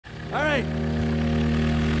great.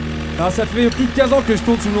 Alors ça fait plus de 15 ans que je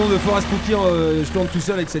tourne sous le nom de Forest Pooky, je tourne tout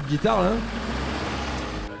seul avec cette guitare là.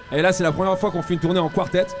 Et là c'est la première fois qu'on fait une tournée en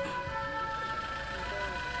quartet.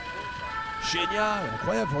 Génial,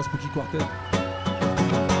 incroyable Forest Pooky Quartet.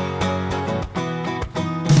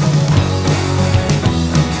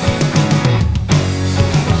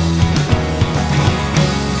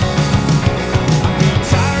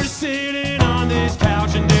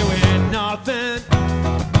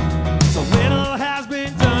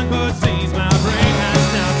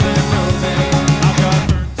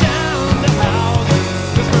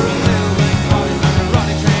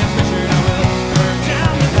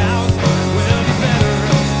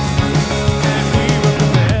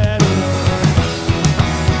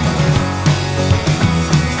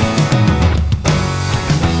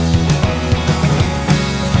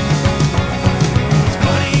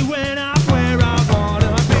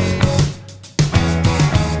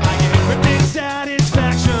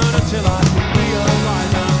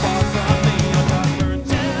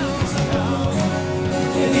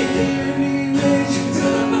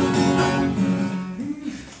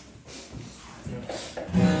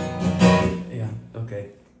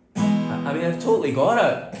 I mean, I've totally got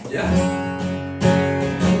it. Yeah.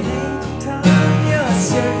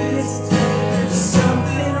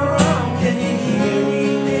 Something wrong. Can you hear me,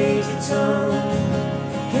 Major Tom?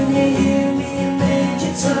 Can you hear me,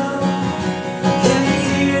 Major Tom? Can you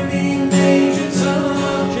hear me, Major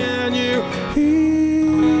Tom? Can you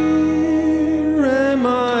hear? Am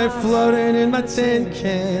I floating in my tin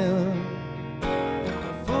can?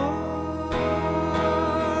 Far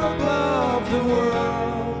above the world.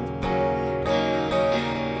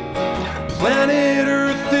 Planet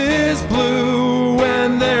Earth is blue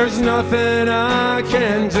and there's nothing I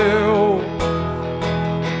can do.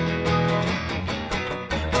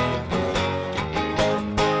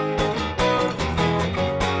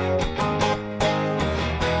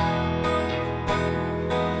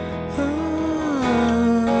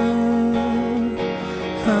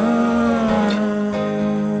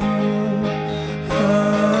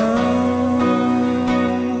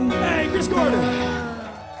 Hey, Chris Gordon.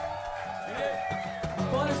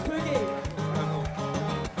 Forest Pooky.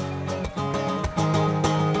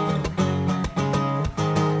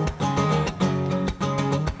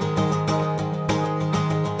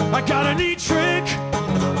 I got a neat trick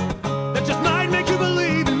that just might make you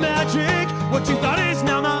believe in magic. What you thought is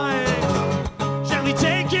now mine. Gently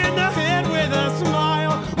taking the hit with a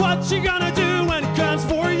smile. What you gonna do when it comes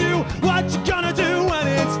for you? What you gonna do when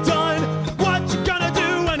it's done? What you gonna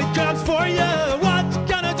do when it comes for you? What you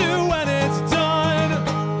gonna do when it's done?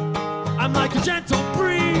 I'm like a gentle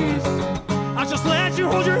breeze. I just let you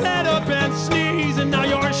hold your head up and sneeze, and now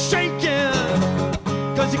you're shaking.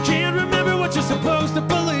 Cause you can't remember what you're supposed to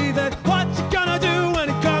believe. That what you gonna do when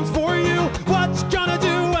it comes for you? What you gonna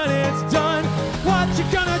do when it's done? What you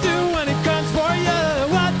gonna do when it comes for you?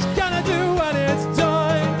 What you gonna do when it's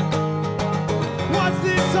done? What's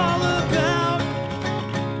this all about?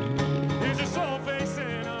 Is your soul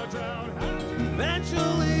facing a drought?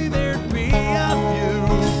 Eventually there'd be a few.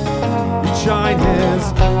 He'd shine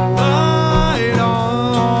his light on.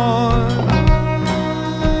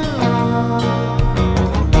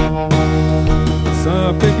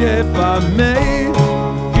 Something, if I may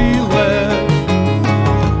be led,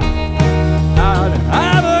 I'd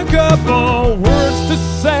have a couple words to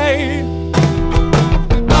say.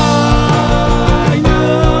 I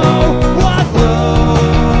know what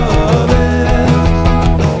love is.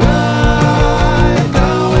 I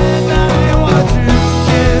know exactly what you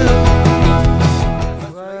give.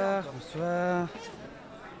 Bonsoir.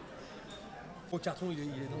 Au carton, il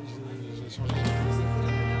est dans j'ai changé.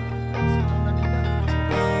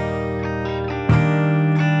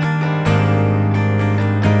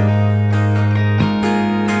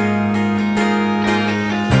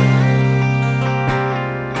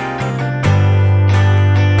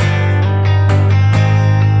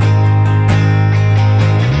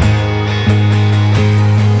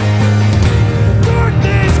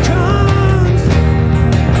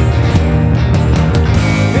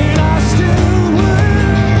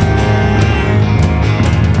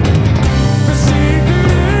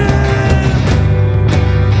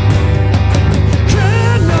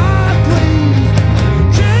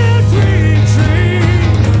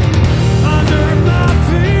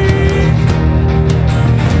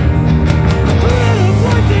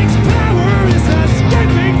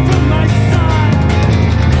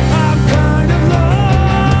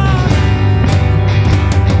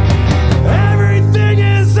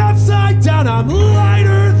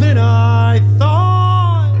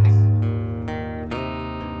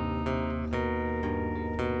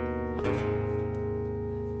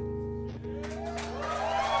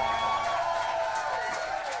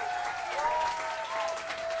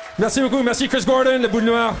 Merci beaucoup, merci Chris Gordon, la boule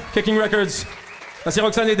noire, Kicking Records. Merci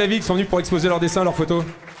Roxane et David qui sont venus pour exposer leurs dessins, leurs photos.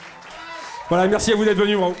 Voilà, merci à vous d'être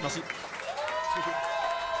venus, bravo. Merci.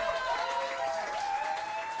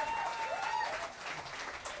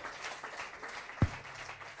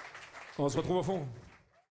 On se retrouve au fond.